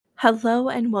Hello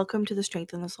and welcome to the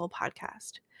Strength in the Soul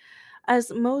podcast.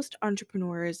 As most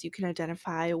entrepreneurs, you can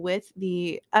identify with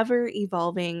the ever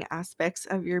evolving aspects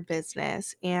of your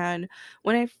business. And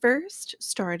when I first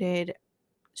started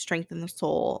Strength in the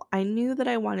Soul, I knew that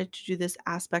I wanted to do this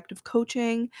aspect of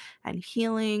coaching and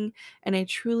healing. And I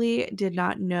truly did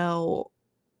not know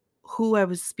who I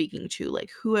was speaking to, like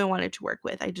who I wanted to work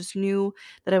with. I just knew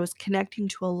that I was connecting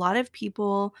to a lot of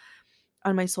people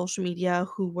on my social media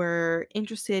who were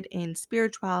interested in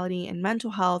spirituality and mental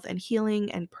health and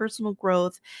healing and personal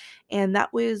growth, and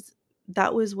that was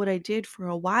what I did for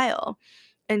a while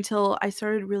until I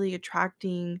started really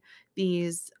attracting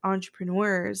these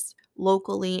entrepreneurs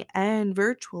locally and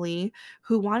virtually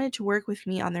who wanted to work with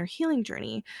me on their healing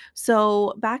journey.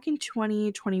 So, back in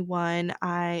 2021,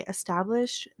 I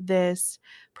established this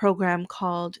program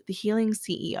called the Healing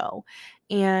CEO,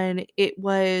 and it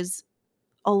was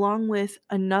along with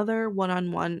another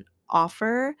one-on-one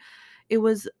offer. It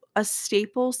was a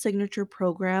staple signature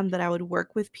program that I would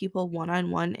work with people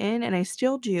one-on-one in, and I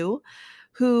still do,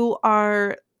 who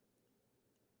are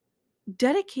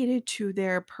dedicated to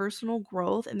their personal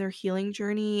growth and their healing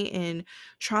journey in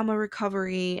trauma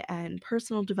recovery and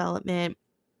personal development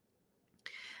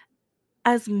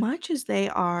as much as they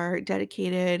are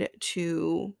dedicated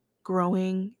to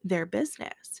growing their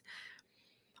business.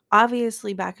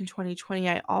 Obviously, back in 2020,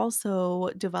 I also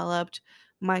developed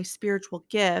my spiritual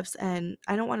gifts. And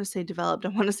I don't want to say developed, I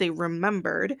want to say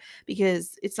remembered,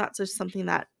 because it's not just something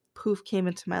that poof came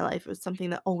into my life. It was something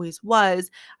that always was.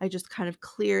 I just kind of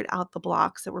cleared out the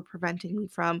blocks that were preventing me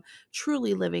from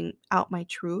truly living out my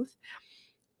truth.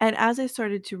 And as I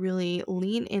started to really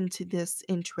lean into this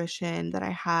intuition that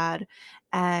I had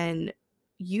and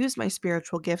use my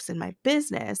spiritual gifts in my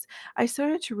business, I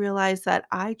started to realize that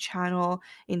I channel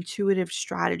intuitive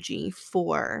strategy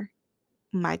for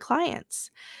my clients.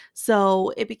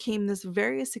 So it became this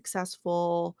very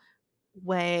successful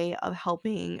way of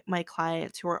helping my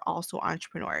clients who are also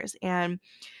entrepreneurs. And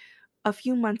a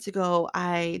few months ago,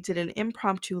 I did an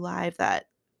impromptu live that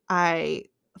I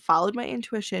followed my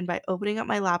intuition by opening up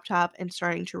my laptop and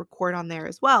starting to record on there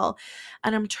as well.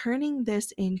 And I'm turning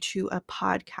this into a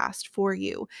podcast for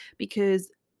you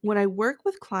because when I work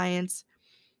with clients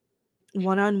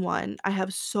one on one, I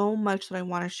have so much that I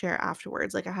want to share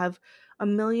afterwards. Like I have a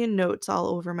million notes all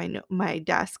over my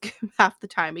desk half the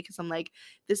time because I'm like,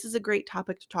 this is a great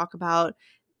topic to talk about.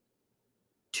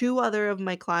 Two other of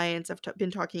my clients have been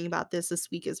talking about this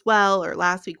week as well, or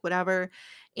last week, whatever.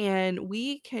 And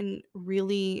we can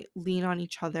really lean on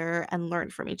each other and learn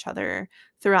from each other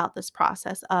throughout this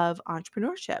process of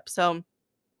entrepreneurship. So,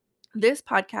 this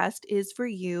podcast is for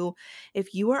you.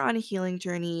 If you are on a healing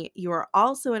journey, you are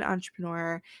also an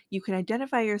entrepreneur, you can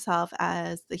identify yourself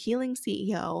as the healing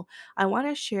CEO. I want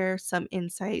to share some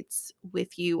insights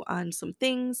with you on some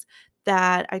things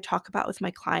that I talk about with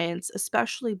my clients,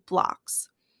 especially blocks.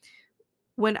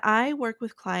 When I work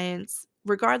with clients,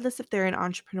 regardless if they're an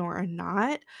entrepreneur or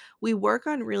not, we work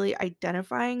on really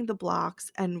identifying the blocks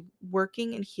and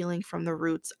working and healing from the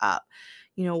roots up.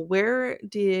 Where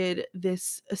did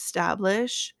this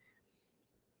establish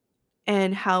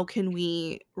and how can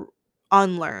we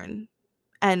unlearn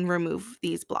and remove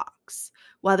these blocks?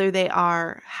 Whether they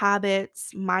are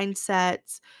habits,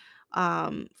 mindsets,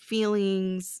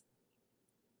 feelings,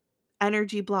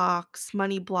 energy blocks,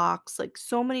 money blocks, like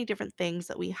so many different things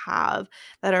that we have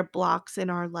that are blocks in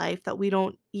our life that we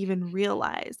don't even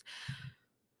realize.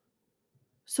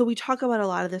 So, we talk about a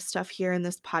lot of this stuff here in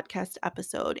this podcast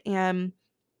episode, and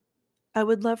I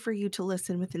would love for you to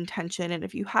listen with intention. And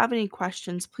if you have any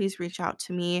questions, please reach out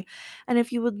to me. And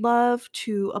if you would love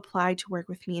to apply to work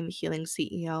with me in the Healing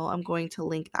CEO, I'm going to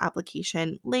link the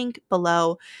application link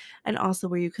below and also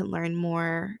where you can learn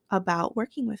more about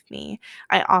working with me.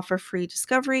 I offer free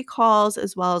discovery calls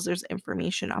as well as there's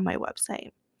information on my website.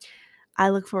 I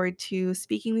look forward to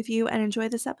speaking with you and enjoy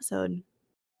this episode.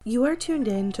 You are tuned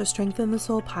in to Strengthen the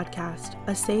Soul podcast,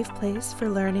 a safe place for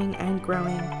learning and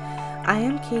growing. I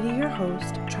am Katie, your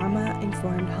host,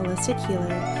 trauma-informed holistic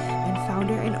healer and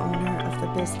founder and owner of the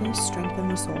business Strengthen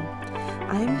the Soul.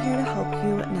 I am here to help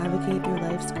you navigate through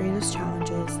life's greatest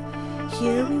challenges.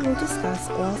 Here we will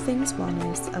discuss all things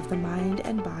wellness of the mind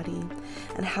and body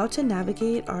and how to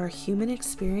navigate our human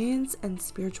experience and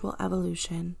spiritual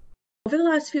evolution. Over the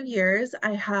last few years,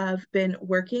 I have been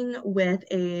working with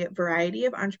a variety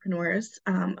of entrepreneurs,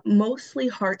 mostly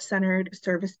heart-centered,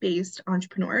 service-based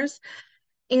entrepreneurs.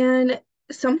 And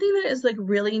something that is like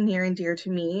really near and dear to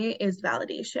me is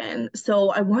validation. So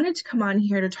I wanted to come on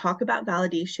here to talk about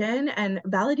validation and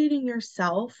validating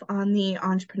yourself on the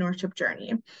entrepreneurship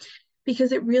journey.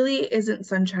 because it really isn't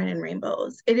sunshine and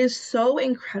rainbows. It is so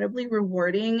incredibly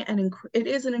rewarding and it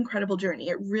is an incredible journey.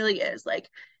 It really is. Like,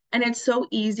 and it's so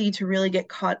easy to really get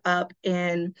caught up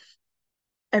in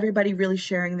everybody really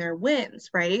sharing their wins,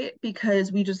 right?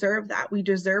 Because we deserve that. We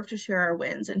deserve to share our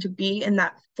wins and to be in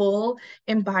that full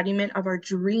embodiment of our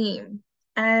dream.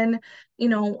 And, you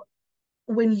know,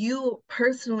 when you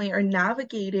personally are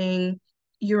navigating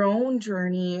your own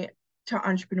journey to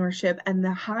entrepreneurship and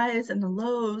the highs and the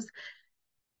lows,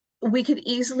 we could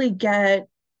easily get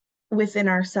within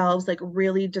ourselves like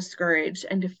really discouraged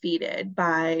and defeated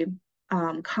by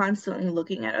constantly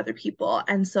looking at other people.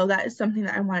 And so that is something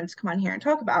that I wanted to come on here and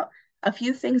talk about. A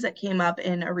few things that came up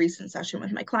in a recent session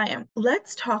with my client.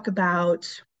 Let's talk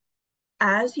about,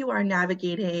 as you are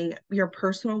navigating your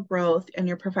personal growth and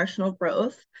your professional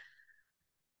growth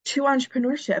to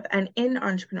entrepreneurship and in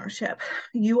entrepreneurship,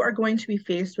 you are going to be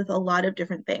faced with a lot of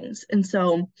different things. And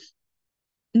so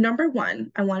number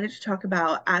one, I wanted to talk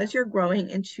about, as you're growing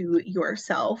into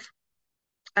yourself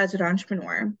as an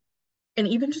entrepreneur, and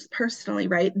even just personally,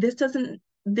 right?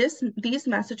 These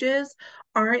messages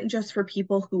aren't just for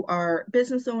people who are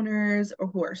business owners or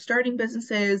who are starting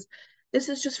businesses. This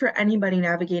is just for anybody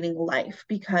navigating life,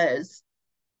 because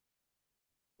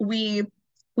we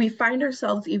we find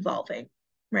ourselves evolving,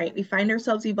 right? We find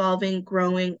ourselves evolving,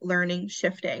 growing, learning,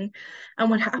 shifting. And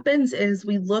what happens is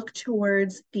we look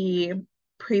towards the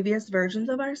previous versions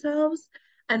of ourselves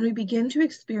and we begin to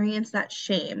experience that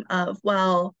shame of,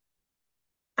 well,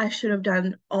 I should have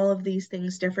done all of these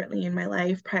things differently in my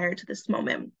life prior to this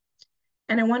moment.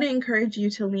 And I want to encourage you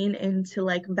to lean into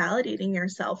like validating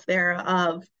yourself there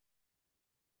of,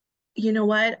 you know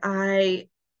what, I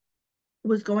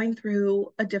was going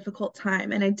through a difficult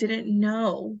time and I didn't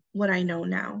know what I know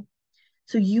now.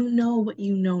 So you know what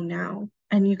you know now,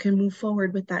 and you can move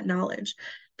forward with that knowledge.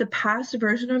 The past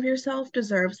version of yourself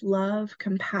deserves love,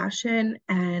 compassion,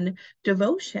 and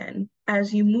devotion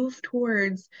as you move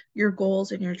towards your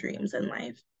goals and your dreams in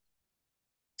life.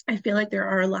 I feel like there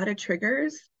are a lot of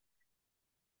triggers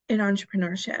in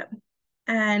entrepreneurship.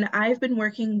 And I've been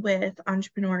working with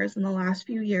entrepreneurs in the last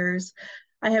few years.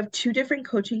 I have two different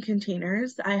coaching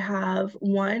containers. I have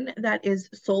one that is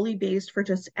solely based for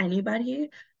just anybody.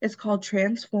 It's called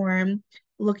Transform,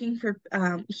 looking for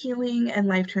healing and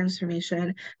life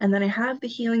transformation. And then I have the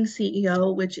Healing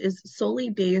CEO, which is solely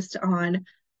based on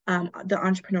the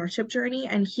entrepreneurship journey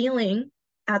and healing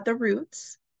at the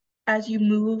roots as you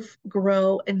move,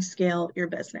 grow, and scale your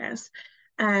business.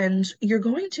 And you're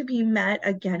going to be met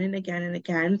again and again and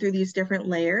again through these different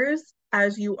layers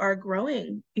as you are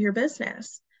growing your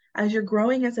business, as you're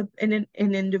growing as an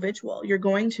individual. You're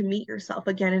going to meet yourself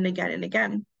again and again and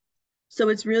again. So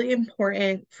it's really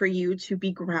important for you to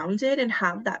be grounded and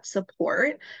have that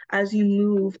support as you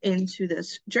move into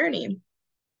this journey.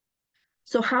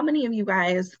 So how many of you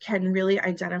guys can really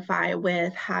identify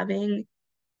with having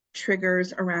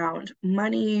triggers around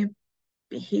money,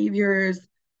 behaviors,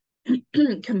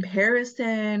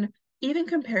 comparison, even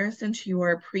comparison to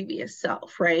your previous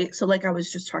self, right? So, like I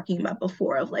was just talking about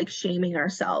before, of like shaming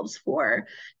ourselves for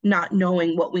not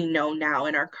knowing what we know now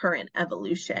in our current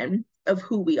evolution of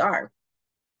who we are.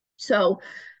 So,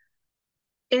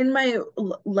 in my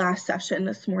last session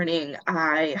this morning,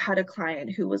 I had a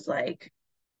client who was like,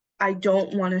 I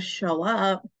don't want to show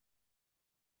up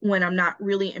when I'm not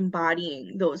really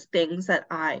embodying those things that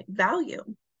I value.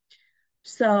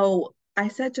 So I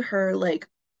said to her, like,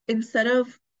 instead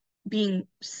of being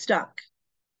stuck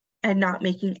and not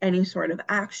making any sort of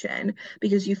action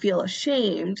because you feel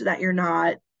ashamed that you're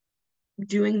not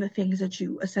doing the things that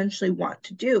you essentially want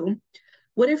to do,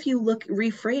 what if you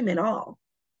reframe it all?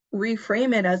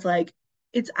 Reframe it as like,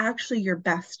 it's actually your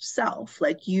best self.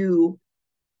 Like you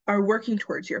are working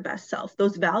towards your best self.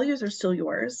 Those values are still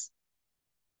yours.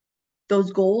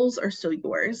 Those goals are still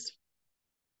yours.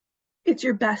 It's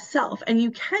your best self, and you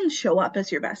can show up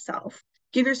as your best self.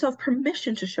 Give yourself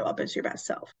permission to show up as your best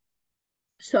self.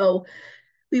 So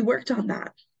we worked on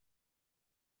that.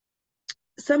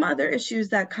 Some other issues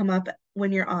that come up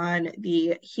when you're on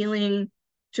the healing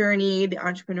journey, the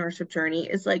entrepreneurship journey,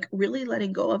 is like really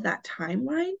letting go of that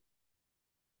timeline,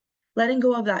 letting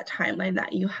go of that timeline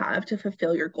that you have to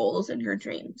fulfill your goals and your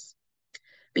dreams.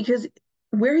 Because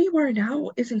where you are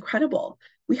now is incredible.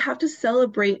 We have to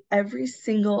celebrate every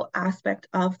single aspect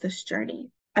of this journey.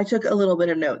 I took a little bit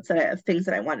of notes of things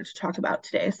that I wanted to talk about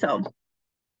today. So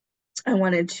I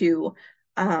wanted to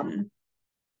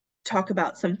talk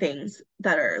about some things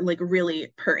that are like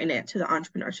really pertinent to the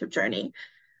entrepreneurship journey.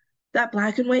 That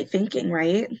black and white thinking,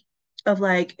 right? Of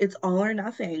like, it's all or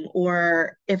nothing,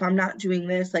 or if I'm not doing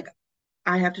this, like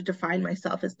I have to define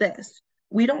myself as this,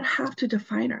 We don't have to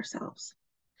define ourselves.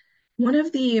 One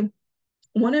of the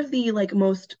like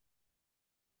most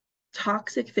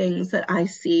toxic things that I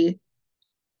see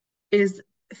is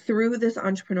through this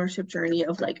entrepreneurship journey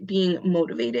of like being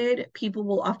motivated, people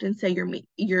will often say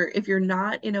you're if you're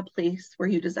not in a place where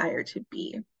you desire to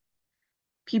be,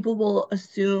 people will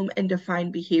assume and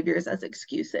define behaviors as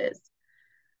excuses.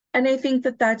 And I think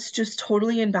that that's just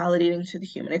totally invalidating to the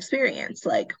human experience.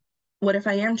 Like, what if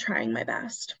I am trying my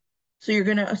best? So you're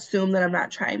going to assume that I'm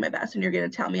not trying my best and you're going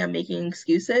to tell me I'm making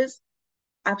excuses?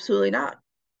 Absolutely not.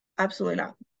 Absolutely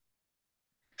not.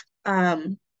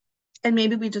 Um, and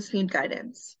maybe we just need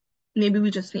guidance. Maybe we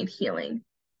just need healing.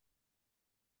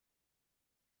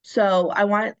 So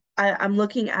I'm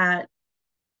looking at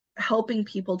helping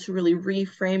people to really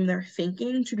reframe their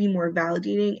thinking to be more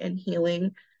validating and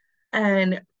healing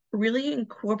and really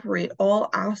incorporate all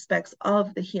aspects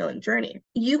of the healing journey.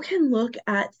 You can look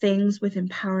at things with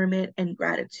empowerment and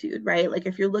gratitude, right? Like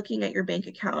if you're looking at your bank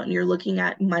account and you're looking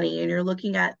at money and you're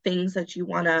looking at things that you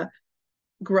want to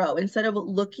grow, instead of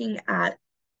looking at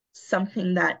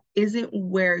something that isn't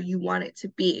where you want it to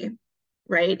be,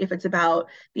 right? If it's about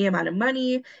the amount of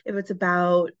money, if it's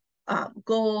about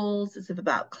goals, if it's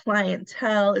about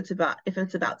clientele, if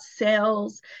it's about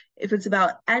sales, if it's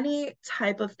about any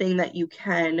type of thing that you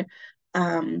can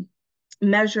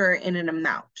measure in an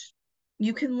amount,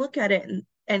 you can look at it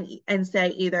and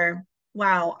say either,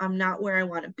 wow, I'm not where I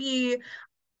want to be.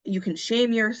 You can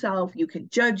shame yourself, you can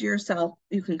judge yourself,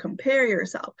 you can compare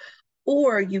yourself,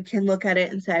 or you can look at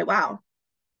it and say, wow,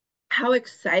 how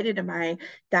excited am I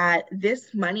that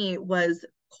this money was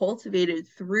cultivated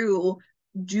through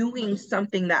doing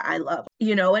something that I love,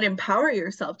 and empower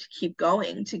yourself to keep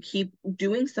going, to keep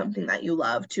doing something that you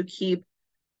love, to keep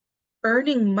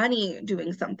earning money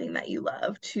doing something that you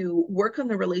love, to work on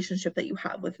the relationship that you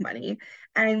have with money,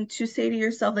 and to say to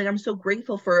yourself, like, I'm so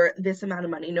grateful for this amount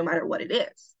of money, no matter what it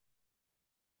is.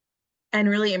 And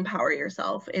really empower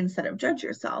yourself instead of judge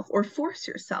yourself or force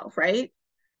yourself, right?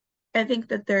 I think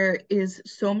that there is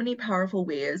so many powerful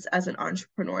ways as an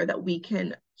entrepreneur that we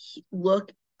can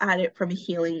look at it from a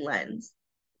healing lens,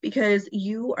 because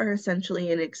you are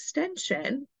essentially an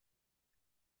extension,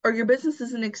 or your business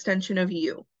is an extension of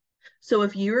you. So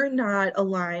if you're not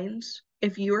aligned,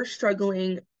 if you're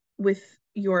struggling with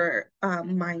your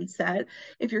mindset,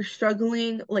 if you're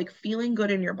struggling like feeling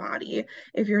good in your body,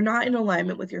 if you're not in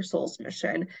alignment with your soul's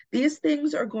mission, these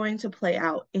things are going to play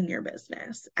out in your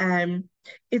business. And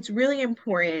it's really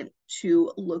important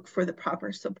to look for the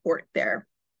proper support there.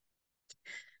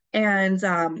 And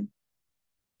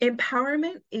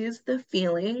empowerment is the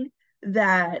feeling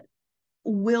that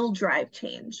will drive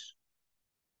change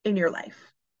in your life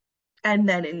and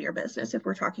then in your business if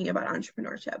we're talking about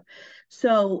entrepreneurship.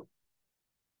 So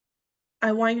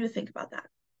I want you to think about that.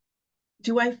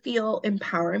 Do I feel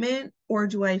empowerment or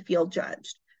do I feel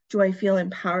judged? Do I feel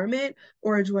empowerment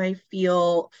or do I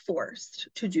feel forced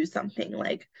to do something?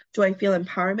 Like, do I feel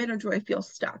empowerment or do I feel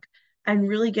stuck? And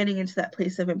really getting into that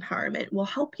place of empowerment will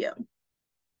help you.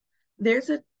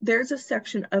 There's a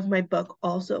section of my book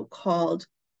also called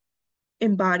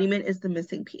Embodiment is the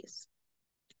Missing Piece.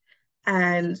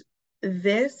 And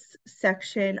this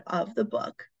section of the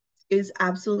book is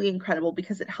absolutely incredible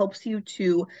because it helps you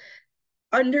to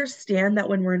understand that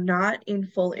when we're not in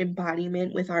full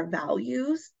embodiment with our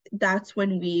values, that's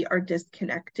when we are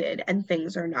disconnected and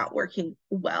things are not working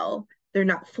well. They're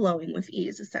not flowing with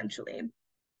ease, essentially.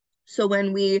 So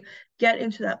when we get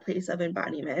into that place of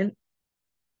embodiment,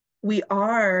 we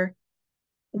are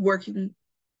working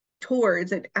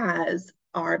towards it as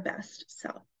our best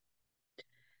self.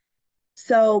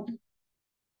 So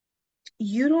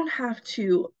you don't have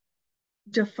to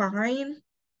define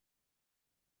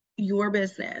your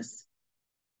business,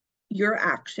 your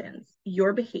actions,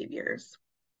 your behaviors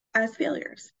as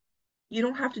failures. You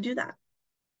don't have to do that.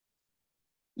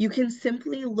 You can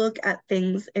simply look at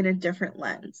things in a different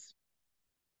lens.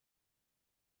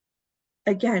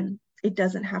 Again, it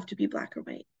doesn't have to be black or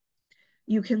white.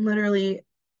 You can literally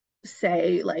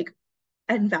say, like,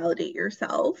 and validate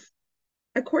yourself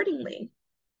accordingly.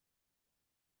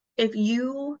 If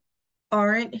you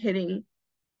aren't hitting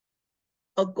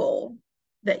a goal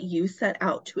that you set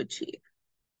out to achieve,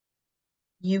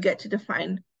 you get to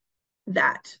define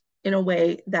that in a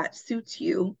way that suits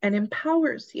you and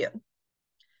empowers you.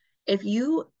 If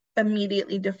you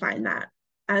immediately define that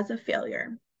as a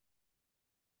failure,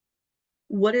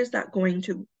 what is that going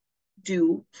to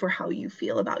do for how you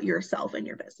feel about yourself and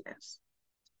your business?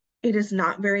 It is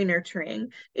not very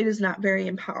nurturing. It is not very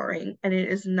empowering. And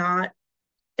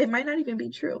it might not even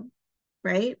be true,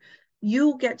 right?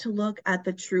 You get to look at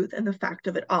the truth and the fact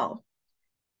of it all.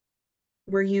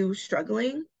 Were you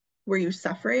struggling? Were you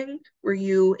suffering? Were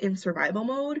you in survival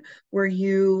mode? Did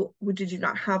you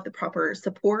not have the proper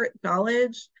support,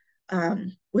 knowledge?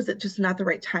 Was it just not the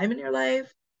right time in your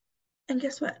life? And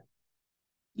guess what?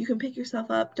 You can pick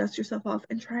yourself up, dust yourself off,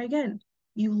 and try again.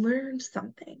 You learned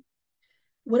something.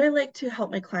 What I like to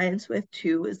help my clients with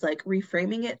too is like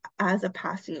reframing it as a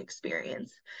passing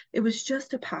experience. It was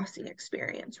just a passing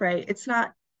experience, right? It's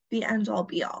not the end all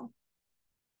be all.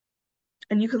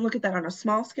 And you can look at that on a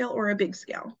small scale or a big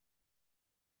scale.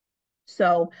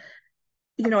 So,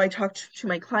 I talked to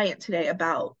my client today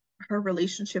about her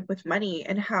relationship with money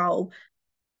and how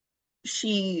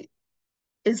she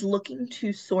is looking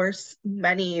to source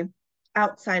money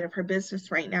outside of her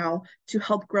business right now to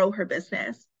help grow her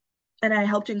business. And I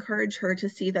helped encourage her to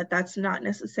see that that's not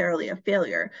necessarily a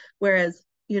failure. Whereas,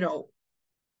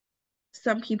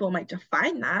 some people might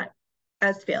define that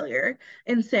as failure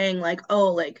and saying, like,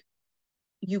 oh, like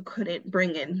you couldn't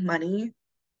bring in money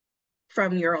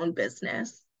from your own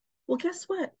business. Well, guess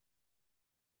what?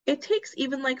 It takes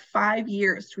even like 5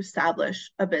 years to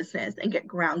establish a business and get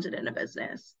grounded in a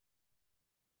business.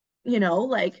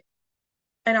 Like,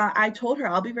 and I told her,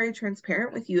 I'll be very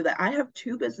transparent with you that I have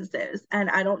two businesses and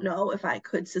I don't know if I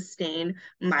could sustain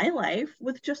my life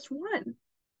with just one.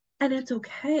 And it's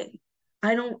okay.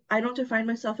 I don't define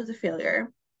myself as a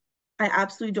failure. I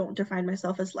absolutely don't define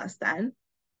myself as less than.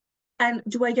 And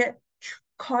do I get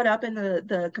caught up in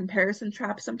the comparison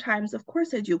trap sometimes? Of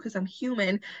course I do, because I'm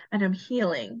human and I'm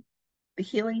healing. The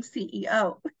healing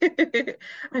CEO.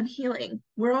 I'm healing.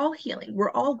 We're all healing. We're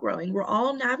all growing. We're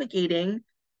all navigating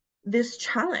this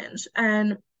challenge.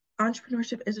 And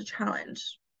entrepreneurship is a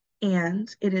challenge.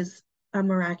 And it is a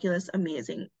miraculous,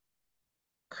 amazing,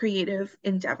 creative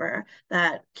endeavor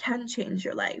that can change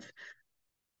your life.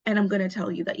 And I'm going to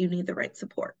tell you that you need the right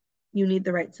support. You need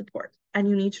the right support. And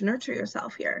you need to nurture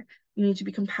yourself here. You need to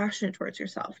be compassionate towards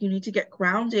yourself. You need to get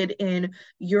grounded in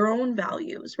your own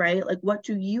values, right? Like, what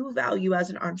do you value as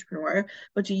an entrepreneur?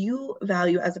 What do you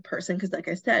value as a person? Because, like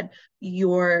I said,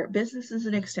 your business is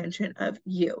an extension of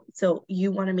you. So,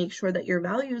 you want to make sure that your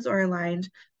values are aligned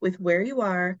with where you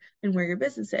are and where your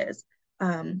business is,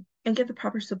 and get the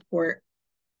proper support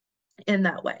in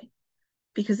that way,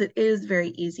 because it is very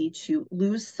easy to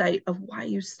lose sight of why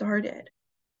you started.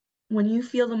 When you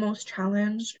feel the most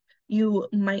challenged, you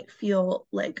might feel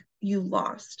like you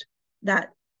lost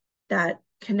that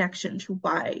connection to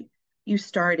why you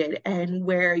started and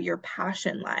where your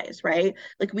passion lies, right?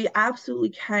 Like, we absolutely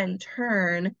can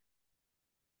turn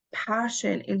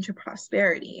passion into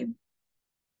prosperity.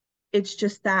 It's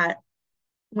just that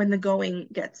when the going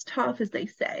gets tough, as they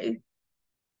say,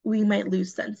 we might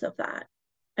lose sense of that.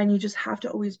 And you just have to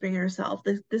always bring yourself,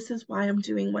 this is why I'm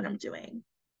doing what I'm doing.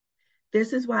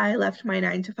 This is why I left my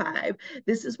 9 to 5.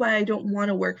 This is why I don't want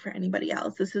to work for anybody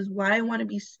else. This is why I want to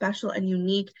be special and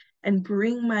unique and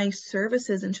bring my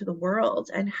services into the world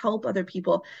and help other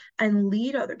people and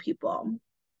lead other people,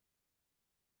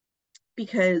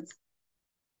 because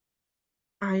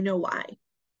I know why.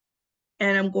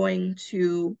 And I'm going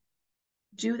to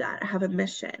do that. I have a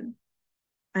mission.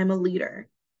 I'm a leader.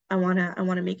 I want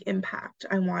to make impact.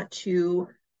 I want to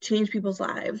change people's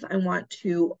lives. I want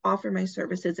to offer my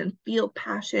services and feel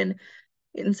passion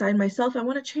inside myself. I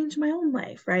want to change my own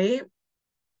life, right?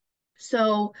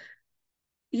 So,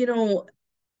 you know,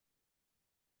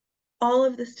 all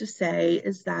of this to say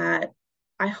is that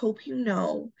I hope you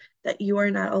know that you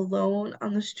are not alone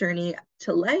on this journey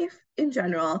to life in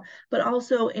general, but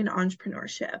also in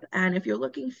entrepreneurship. And if you're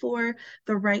looking for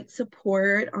the right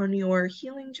support on your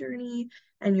healing journey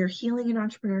and your healing and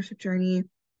entrepreneurship journey,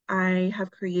 I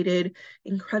have created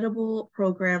incredible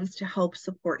programs to help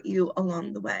support you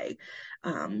along the way.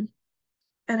 And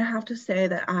I have to say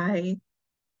that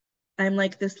I'm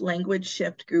like this language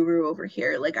shift guru over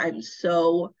here. Like, I'm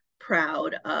so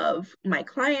proud of my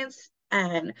clients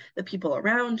and the people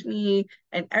around me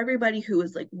and everybody who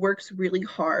is like works really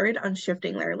hard on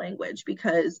shifting their language,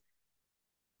 because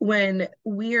when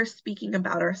we are speaking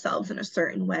about ourselves in a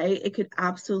certain way, it could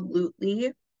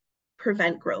absolutely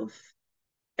prevent growth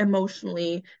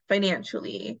emotionally,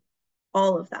 financially,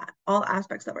 all of that, all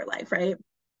aspects of our life, right?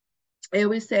 I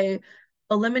always say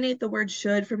eliminate the word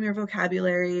should from your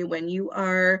vocabulary. When you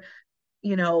are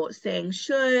saying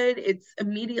should, it's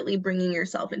immediately bringing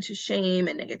yourself into shame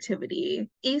and negativity.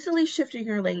 Easily shifting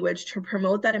your language to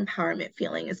promote that empowerment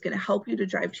feeling is going to help you to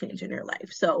drive change in your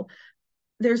life. So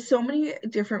there's so many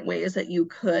different ways that you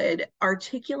could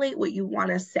articulate what you want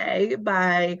to say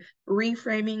by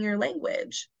reframing your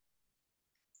language.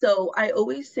 So I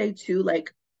always say to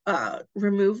like,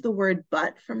 remove the word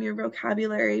but from your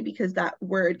vocabulary, because that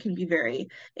word can be very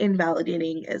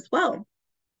invalidating as well.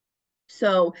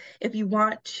 So if you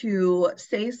want to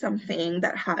say something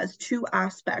that has two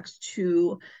aspects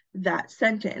to that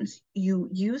sentence, you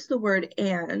use the word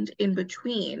and in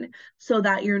between so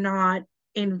that you're not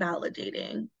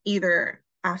invalidating either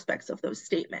aspects of those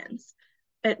statements.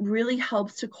 It really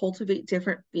helps to cultivate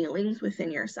different feelings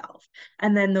within yourself.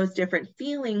 And then those different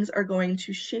feelings are going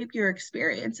to shape your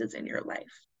experiences in your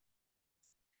life.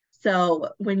 So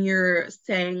when you're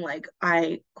saying like,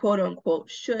 I quote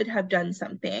unquote should have done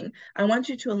something, I want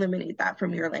you to eliminate that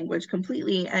from your language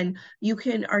completely. And you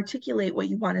can articulate what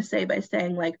you want to say by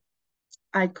saying like,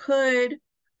 I could,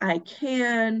 I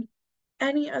can,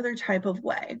 any other type of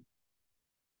way.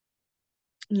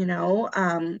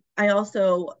 I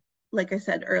also, like I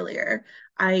said earlier,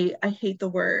 I hate the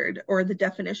word or the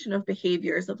definition of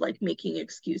behaviors of like making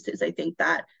excuses. I think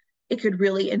that it could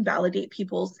really invalidate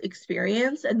people's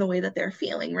experience and the way that they're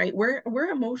feeling, right? We're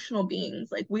emotional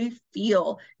beings. Like we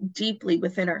feel deeply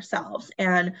within ourselves.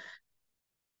 And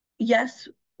yes,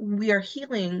 we are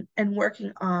healing and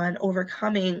working on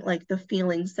overcoming like the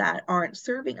feelings that aren't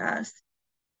serving us,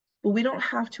 but we don't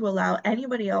have to allow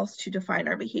anybody else to define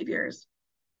our behaviors.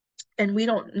 And we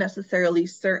don't necessarily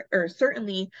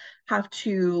certainly have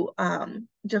to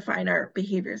define our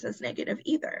behaviors as negative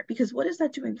either, because what is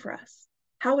that doing for us?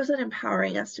 How is it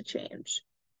empowering us to change?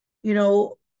 You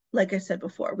know, like I said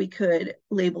before, we could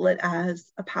label it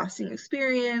as a passing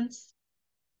experience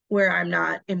where I'm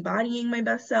not embodying my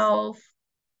best self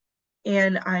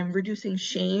and I'm reducing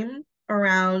shame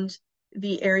around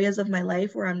the areas of my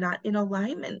life where I'm not in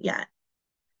alignment yet.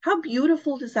 How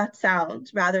beautiful does that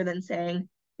sound rather than saying,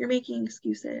 you're making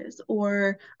excuses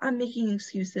or I'm making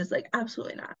excuses? Like,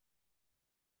 absolutely not.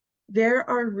 There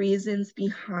are reasons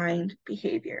behind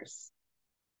behaviors,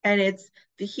 and it's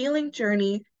the healing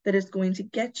journey that is going to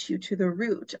get you to the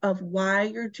root of why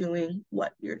you're doing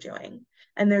what you're doing.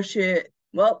 And there should,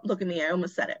 well, look at me, I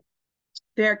almost said it.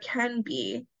 There can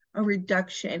be a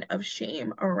reduction of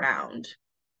shame around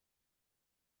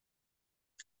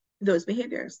those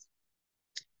behaviors.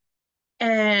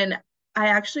 And I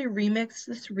actually remixed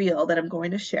this reel that I'm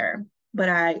going to share, but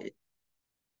I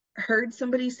heard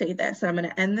somebody say this, and I'm going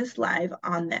to end this live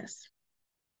on this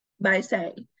by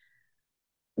saying,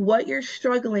 what you're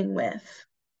struggling with,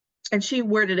 and she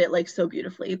worded it like so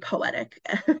beautifully, poetic.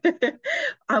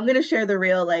 I'm going to share the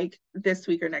reel like this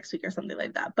week or next week or something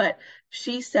like that. But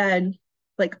she said,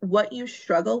 like, what you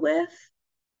struggle with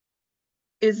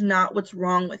is not what's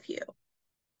wrong with you.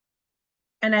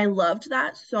 And I loved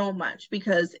that so much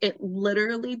because it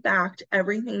literally backed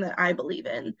everything that I believe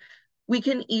in. We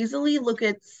can easily look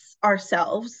at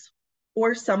ourselves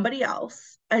or somebody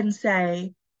else and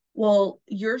say, well,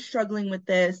 you're struggling with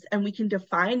this, and we can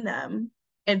define them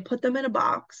and put them in a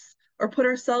box or put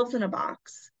ourselves in a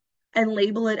box and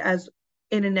label it as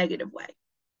in a negative way.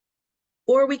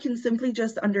 Or we can simply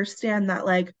just understand that,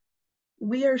 like,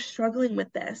 we are struggling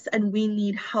with this and we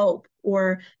need help,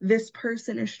 or this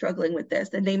person is struggling with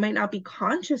this and they might not be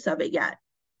conscious of it yet,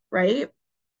 right?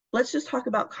 Let's just talk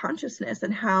about consciousness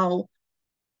and how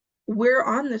we're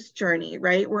on this journey,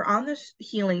 right? We're on this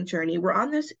healing journey. We're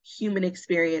on this human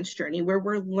experience journey where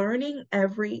we're learning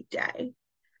every day.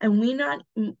 And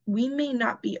we may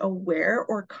not be aware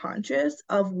or conscious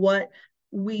of what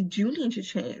we do need to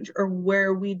change or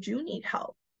where we do need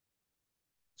help.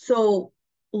 So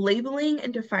labeling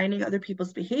and defining other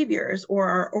people's behaviors or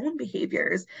our own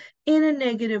behaviors in a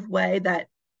negative way that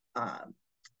uh,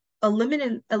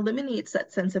 eliminates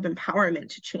that sense of empowerment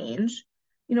to change,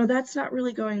 that's not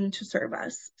really going to serve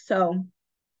us. So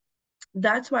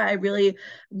that's why I really,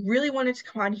 really wanted to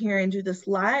come on here and do this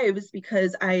live, is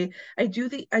because I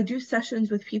do sessions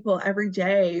with people every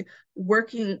day,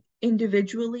 working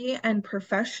individually and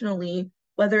professionally,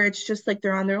 whether it's just like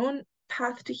they're on their own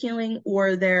path to healing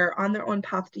or they're on their own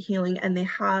path to healing and they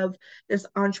have this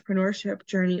entrepreneurship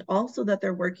journey also that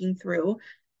they're working through.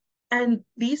 And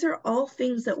these are all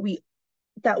things that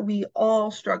we all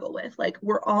struggle with. Like,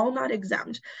 we're all not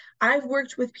exempt. I've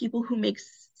worked with people who make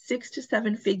 6 to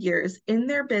 7 figures in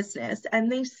their business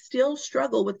and they still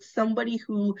struggle with somebody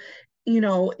who,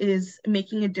 is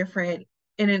making a different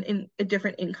in a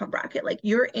different income bracket. Like,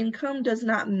 your income does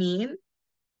not mean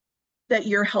that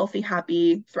you're healthy,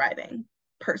 happy, thriving.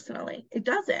 Personally, it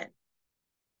doesn't.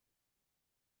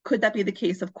 Could that be the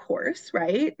case? Of course,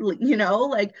 right?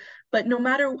 But no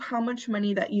matter how much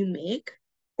money that you make,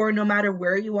 or no matter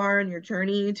where you are in your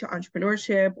journey to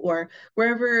entrepreneurship, or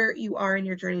wherever you are in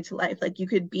your journey to life, like, you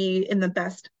could be in the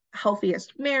best,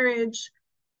 healthiest marriage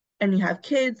and you have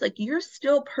kids, like, you're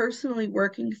still personally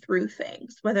working through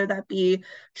things, whether that be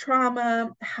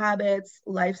trauma, habits,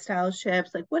 lifestyle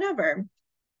shifts, like whatever.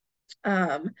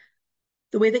 Um,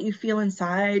 the way that you feel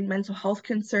inside, mental health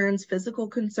concerns, physical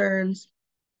concerns,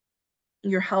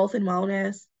 your health and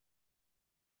wellness.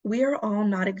 We are all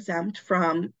not exempt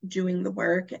from doing the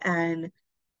work and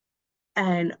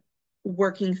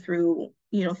working through,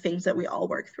 things that we all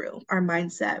work through, our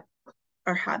mindset,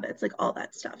 our habits, like all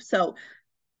that stuff. So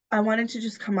I wanted to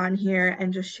just come on here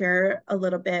and just share a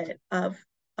little bit of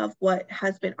what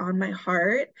has been on my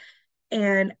heart.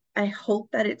 And I hope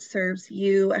that it serves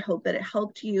you. I hope that it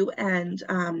helped you. And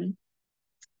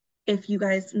if you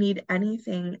guys need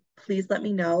anything, please let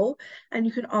me know. And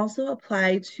you can also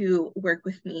apply to work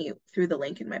with me through the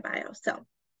link in my bio. So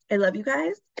I love you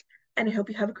guys, and I hope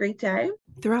you have a great day.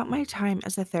 Throughout my time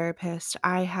as a therapist,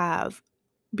 I have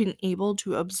been able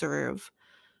to observe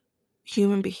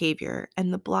human behavior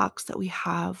and the blocks that we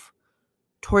have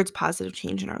towards positive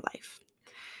change in our life.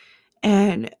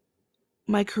 And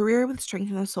my career with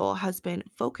Strengthen the Soul has been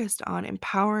focused on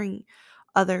empowering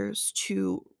others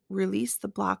to release the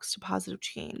blocks to positive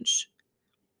change,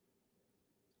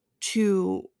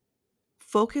 to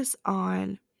focus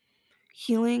on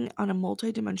healing on a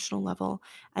multidimensional level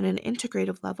and an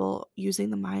integrative level using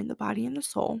the mind, the body, and the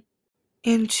soul,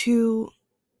 and to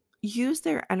use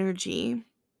their energy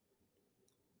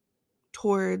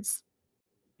towards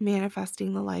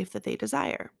manifesting the life that they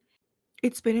desire.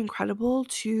 It's been incredible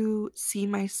to see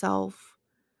myself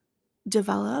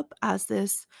develop as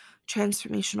this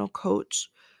transformational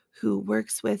coach who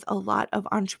works with a lot of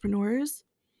entrepreneurs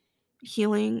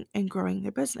healing and growing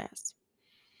their business.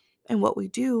 And what we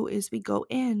do is we go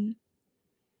in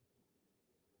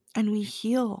and we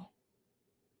heal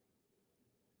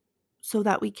so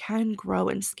that we can grow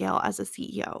and scale as a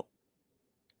CEO.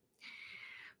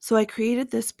 So I created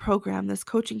this program, this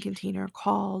coaching container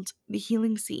called the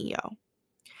Healing CEO.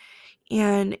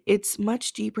 And it's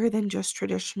much deeper than just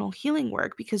traditional healing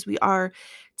work because we are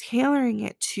tailoring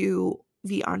it to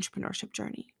the entrepreneurship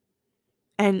journey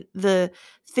and the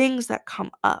things that come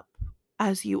up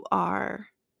as you are,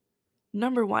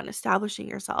 number one, establishing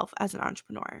yourself as an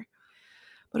entrepreneur,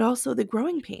 but also the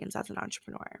growing pains as an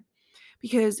entrepreneur,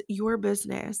 because your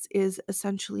business is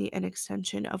essentially an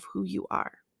extension of who you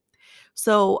are.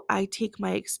 So I take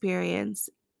my experience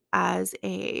as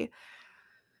a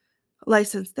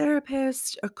licensed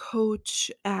therapist, a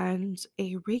coach, and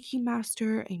a Reiki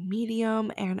master, a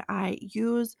medium, and I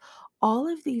use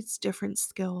all of these different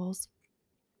skills.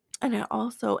 And I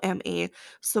also am a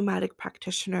somatic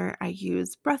practitioner. I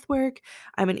use breath work.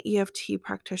 I'm an EFT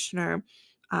practitioner.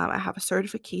 I have a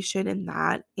certification in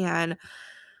that and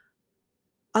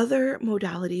other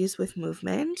modalities with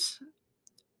movement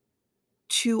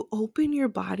to open your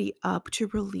body up to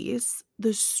release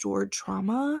the stored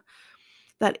trauma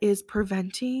that is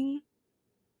preventing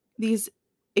these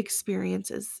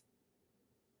experiences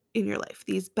in your life,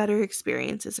 these better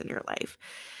experiences in your life.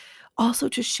 Also,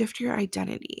 to shift your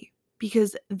identity,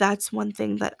 because that's one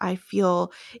thing that I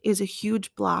feel is a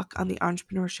huge block on the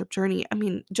entrepreneurship journey. I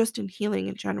mean, just in healing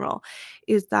in general,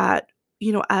 is that,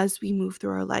 as we move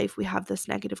through our life, we have this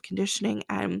negative conditioning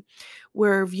and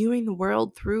we're viewing the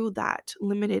world through that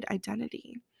limited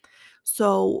identity.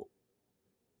 So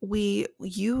we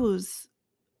use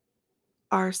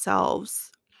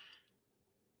ourselves,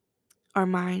 our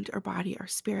mind, our body, our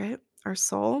spirit, our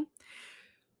soul,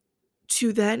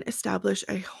 to then establish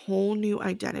a whole new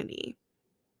identity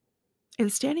and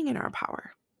standing in our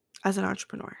power as an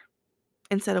entrepreneur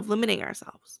instead of limiting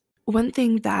ourselves. One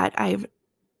thing that I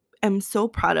am so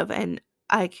proud of, and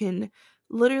I can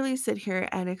literally sit here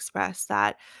and express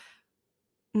that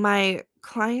my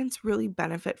clients really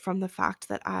benefit from the fact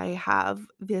that I have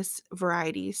this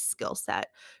variety skill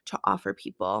set to offer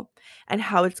people and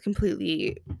how it's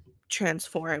completely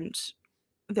transformed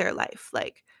their life,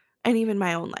 like, and even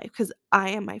my own life, because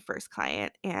I am my first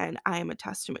client and I am a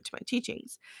testament to my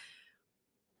teachings.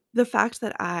 The fact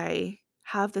that I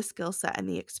have the skill set and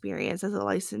the experience as a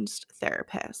licensed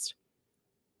therapist,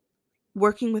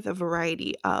 working with a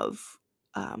variety of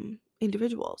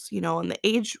individuals, in the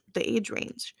age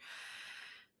range.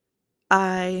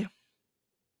 I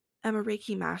am a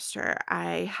Reiki master.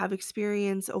 I have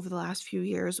experience over the last few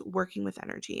years working with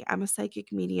energy. I'm a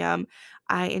psychic medium.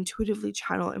 I intuitively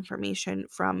channel information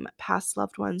from past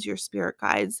loved ones, your spirit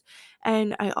guides,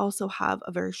 and I also have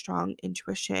a very strong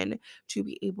intuition to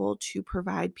be able to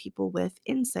provide people with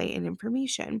insight and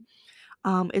information.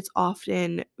 It's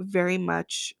often very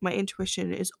much, my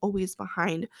intuition is always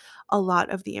behind a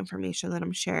lot of the information that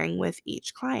I'm sharing with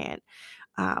each client.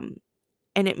 Um,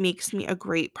 and it makes me a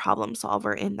great problem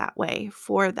solver in that way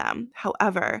for them.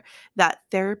 However, that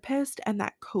therapist and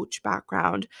that coach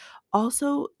background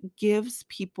also gives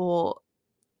people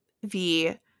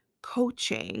the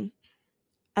coaching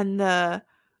and the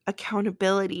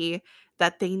accountability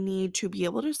that they need to be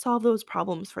able to solve those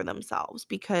problems for themselves,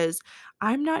 because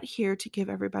I'm not here to give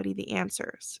everybody the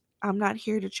answers. I'm not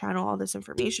here to channel all this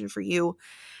information for you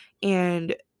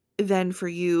and then for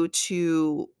you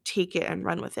to take it and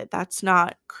run with it. That's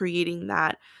not creating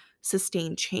that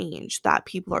sustained change that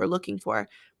people are looking for.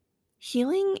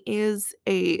 Healing is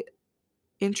a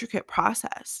intricate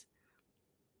process.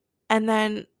 And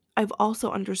then I've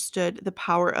also understood the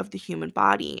power of the human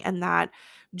body, and that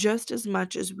just as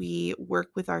much as we work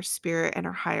with our spirit and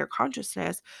our higher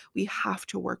consciousness, we have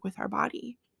to work with our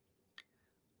body.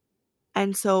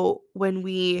 And so when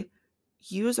we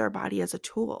use our body as a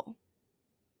tool,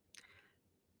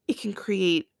 it can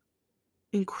create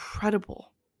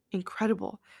incredible,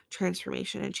 incredible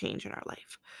transformation and change in our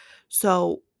life.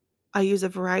 So I use a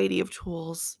variety of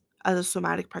tools as a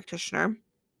somatic practitioner.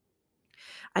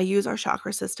 I use our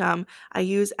chakra system. I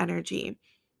use energy.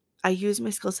 I use my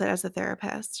skill set as a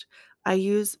therapist. I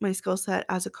use my skill set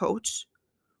as a coach.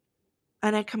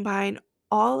 And I combine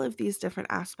all of these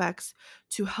different aspects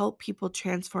to help people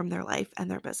transform their life and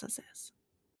their businesses.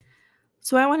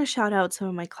 So I want to shout out some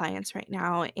of my clients right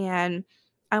now. And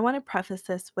I want to preface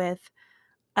this with,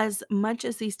 as much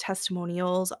as these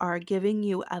testimonials are giving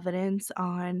you evidence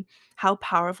on how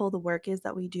powerful the work is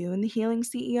that we do in the Healing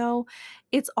CEO,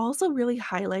 it's also really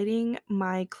highlighting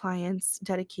my clients'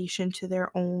 dedication to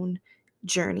their own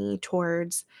journey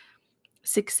towards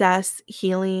success,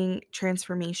 healing,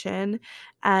 transformation,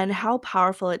 and how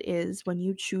powerful it is when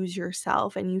you choose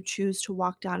yourself and you choose to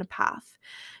walk down a path.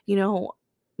 You know,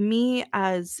 me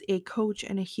as a coach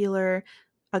and a healer,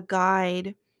 a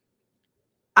guide,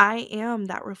 I am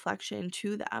that reflection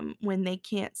to them when they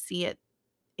can't see it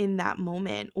in that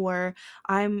moment, or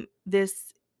I'm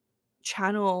this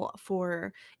channel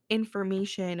for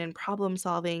information and problem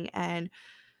solving and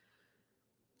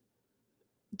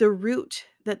the route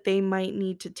that they might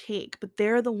need to take. But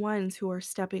they're the ones who are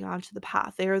stepping onto the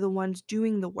path. They are the ones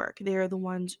doing the work. They are the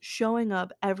ones showing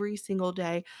up every single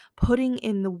day, putting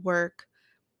in the work,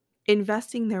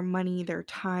 investing their money, their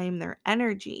time, their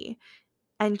energy,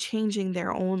 and changing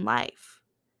their own life.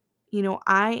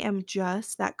 I am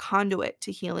just that conduit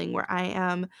to healing where I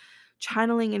am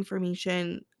channeling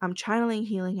information, I'm channeling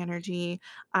healing energy,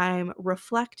 I'm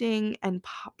reflecting and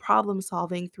problem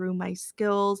solving through my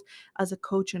skills as a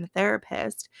coach and a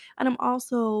therapist. And I'm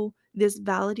also this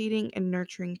validating and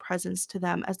nurturing presence to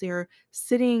them as they're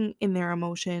sitting in their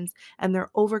emotions and they're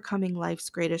overcoming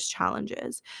life's greatest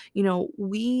challenges.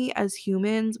 We as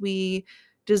humans, we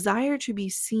desire to be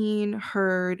seen,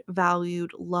 heard,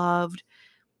 valued, loved,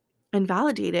 and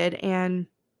validated. And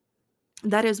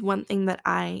that is one thing that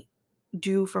I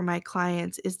do for my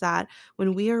clients, is that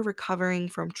when we are recovering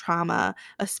from trauma,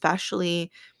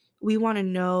 especially, we want to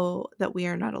know that we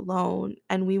are not alone,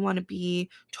 and we want to be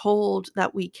told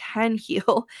that we can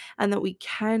heal and that we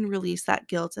can release that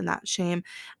guilt and that shame.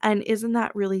 And isn't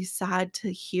that really sad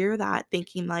to hear that,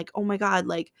 thinking like, oh my God,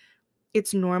 like,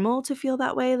 it's normal to feel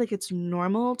that way. Like, it's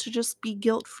normal to just be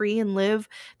guilt free and live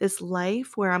this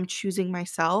life where I'm choosing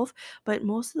myself. But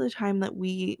most of the time that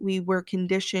we were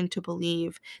conditioned to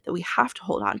believe that we have to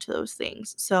hold on to those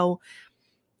things. So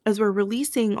as we're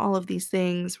releasing all of these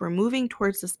things, we're moving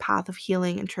towards this path of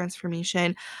healing and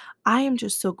transformation. I am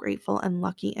just so grateful and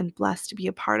lucky and blessed to be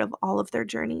a part of all of their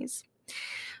journeys.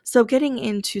 So, getting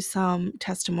into some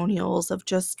testimonials of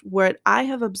just what I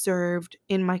have observed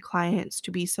in my clients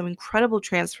to be some incredible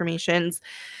transformations.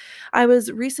 I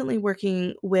was recently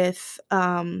working with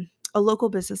a local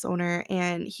business owner,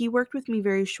 and he worked with me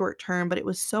very short term, but it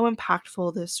was so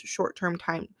impactful this short term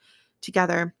time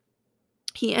together.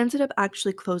 He ended up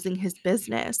actually closing his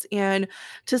business, and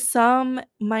to some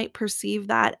might perceive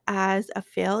that as a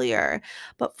failure,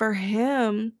 but for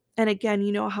him, and again,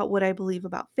 you know how what I believe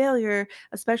about failure,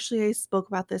 especially I spoke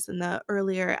about this in the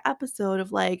earlier episode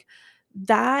of like,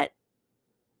 that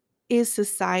is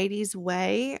society's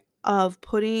way of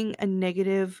putting a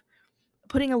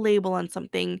label on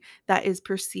something that is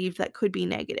perceived that could be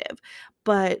negative.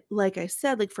 But like I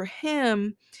said, like for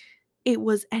him, it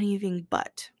was anything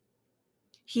but.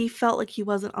 He felt like he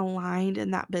wasn't aligned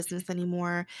in that business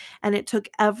anymore, and it took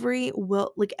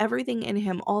everything in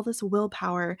him, all this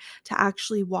willpower, to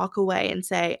actually walk away and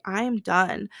say, I am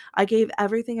done. I gave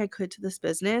everything I could to this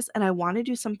business and I want to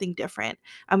do something different.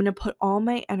 I'm going to put all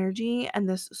my energy and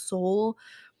this soul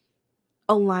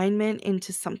alignment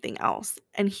into something else.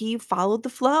 And he followed the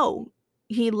flow.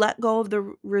 He let go of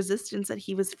the resistance that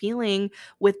he was feeling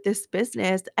with this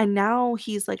business. And now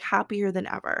he's like happier than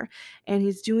ever. And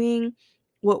he's doing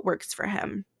what works for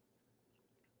him.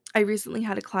 I recently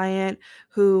had a client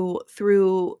who,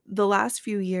 through the last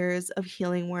few years of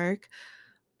healing work,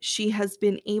 she has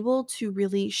been able to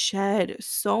really shed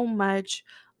so much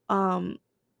um,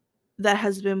 that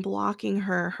has been blocking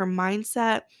her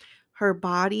mindset, her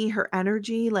body, her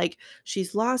energy. Like,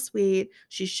 she's lost weight,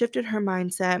 she's shifted her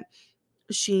mindset,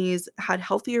 she's had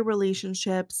healthier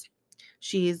relationships,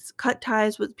 she's cut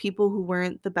ties with people who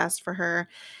weren't the best for her,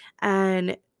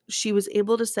 and she was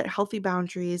able to set healthy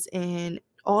boundaries in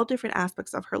all different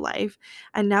aspects of her life.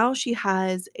 And now she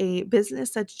has a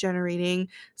business that's generating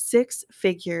six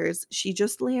figures. She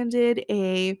just landed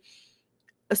a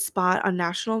spot on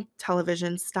national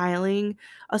television styling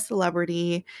a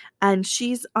celebrity, and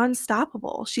she's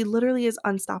unstoppable. She literally is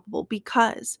unstoppable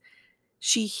because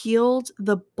she healed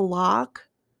the block,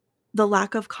 the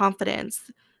lack of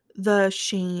confidence, the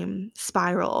shame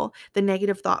spiral, the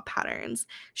negative thought patterns.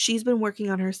 She's been working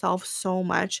on herself so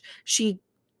much. She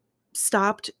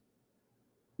stopped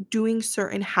doing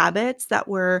certain habits that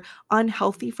were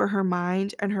unhealthy for her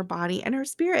mind and her body and her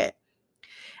spirit.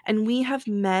 And we have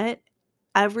met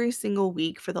every single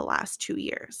week for the last 2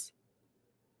 years.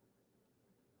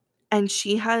 And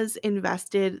she has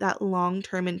invested that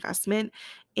long-term investment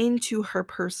into her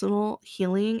personal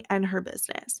healing and her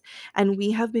business. And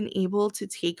we have been able to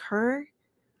take her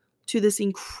to this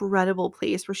incredible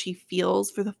place where she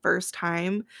feels for the first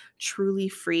time truly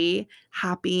free,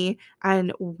 happy,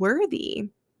 and worthy.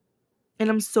 And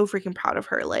I'm so freaking proud of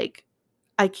her. Like,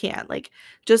 I can't. Like,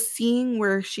 just seeing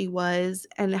where she was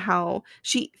and how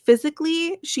she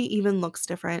even looks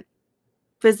different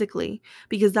physically,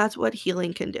 because that's what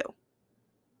healing can do.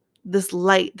 This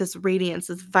light, this radiance,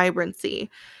 this vibrancy.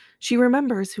 She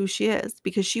remembers who she is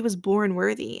because she was born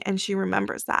worthy, and she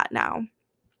remembers that now.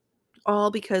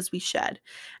 All because we shed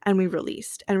and we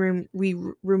released and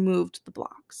removed the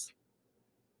blocks.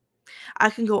 I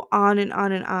can go on and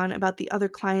on and on about the other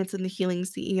clients in the Healing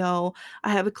CEO. I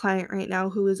have a client right now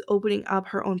who is opening up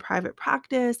her own private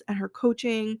practice and her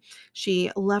coaching. She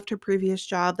left her previous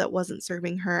job that wasn't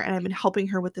serving her, and I've been helping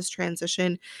her with this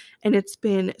transition. And it's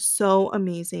been so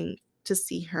amazing to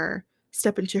see her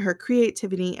step into her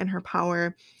creativity and her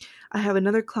power. I have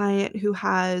another client who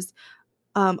has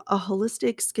a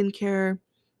holistic skincare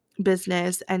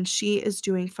business, and she is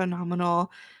doing phenomenal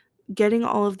getting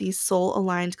all of these soul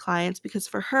aligned clients, because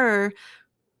for her,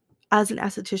 as an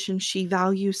esthetician, she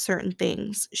values certain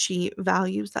things. She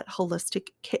values that holistic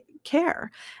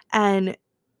care, and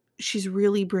she's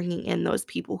really bringing in those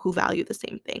people who value the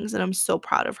same things, and I'm so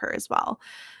proud of her as well.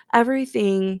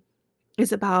 Everything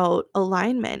is about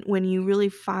alignment when you really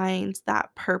find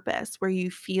that purpose where you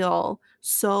feel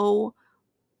so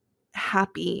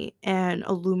happy and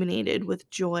illuminated with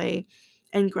joy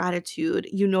and gratitude.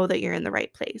 You know that you're in the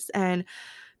right place. And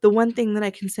the one thing that I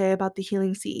can say about the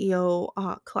Healing CEO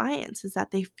clients is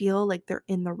that they feel like they're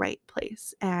in the right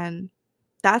place. And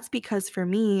that's because for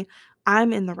me,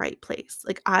 I'm in the right place.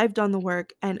 Like, I've done the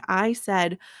work and I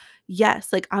said,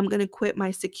 yes, like, I'm going to quit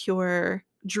my secure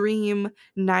dream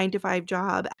 9 to 5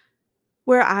 job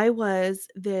where I was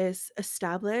this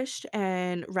established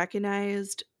and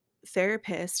recognized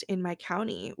therapist in my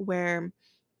county, where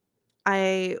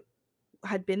I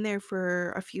had been there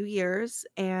for a few years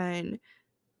and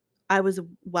I was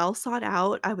well sought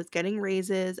out. I was getting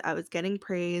raises, I was getting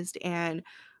praised, and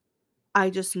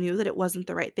I just knew that it wasn't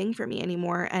the right thing for me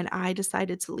anymore. And I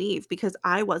decided to leave because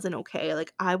I wasn't okay.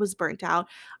 Like, I was burnt out,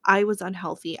 I was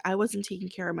unhealthy, I wasn't taking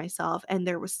care of myself. And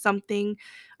there was something,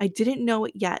 I didn't know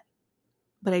it yet,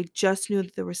 but I just knew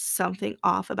that there was something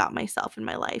off about myself in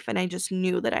my life. And I just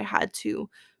knew that I had to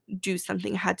do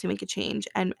something, I had to make a change.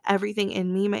 And everything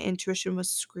in me, my intuition was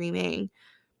screaming,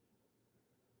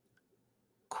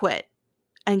 quit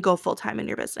and go full time in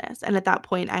your business. And at that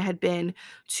point, I had been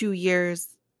 2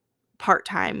 years part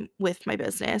time with my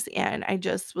business. And I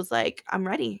just was like, I'm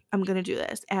ready. I'm going to do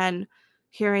this. And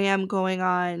here I am going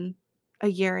on a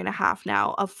year and a half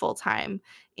now of full time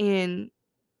in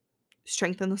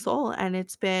Strength in the Soul. And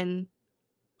it's been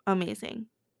amazing.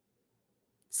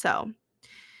 So,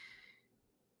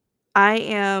 I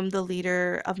am the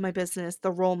leader of my business,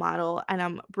 the role model, and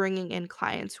I'm bringing in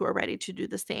clients who are ready to do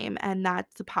the same. And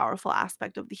that's the powerful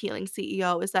aspect of the Healing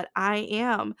CEO, is that I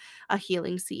am a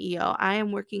healing CEO. I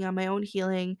am working on my own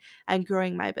healing and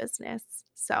growing my business.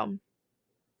 So,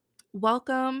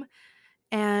 welcome.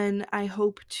 And I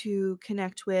hope to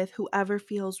connect with whoever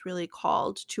feels really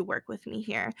called to work with me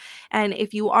here. And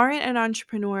if you aren't an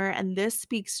entrepreneur and this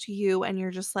speaks to you and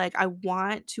you're just like, I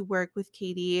want to work with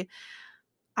Katie,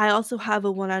 I also have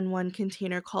a one-on-one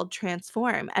container called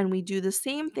Transform, and we do the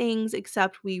same things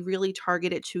except we really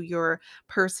target it to your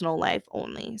personal life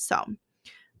only. So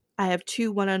I have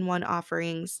 2 one-on-one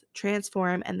offerings,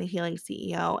 Transform and the Healing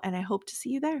CEO, and I hope to see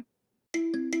you there.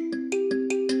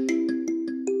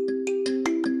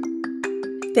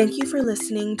 Thank you for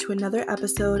listening to another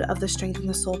episode of the Strength in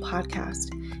the Soul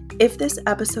podcast. If this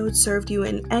episode served you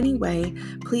in any way,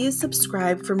 please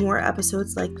subscribe for more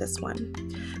episodes like this one.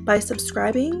 By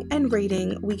subscribing and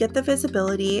rating, we get the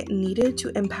visibility needed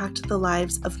to impact the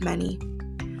lives of many.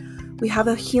 We have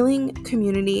a healing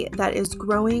community that is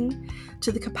growing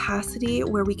to the capacity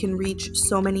where we can reach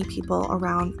so many people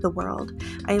around the world.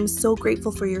 I am so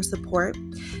grateful for your support.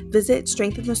 Visit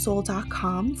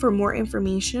strengthinthesoul.com for more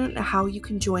information on how you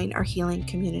can join our healing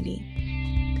community.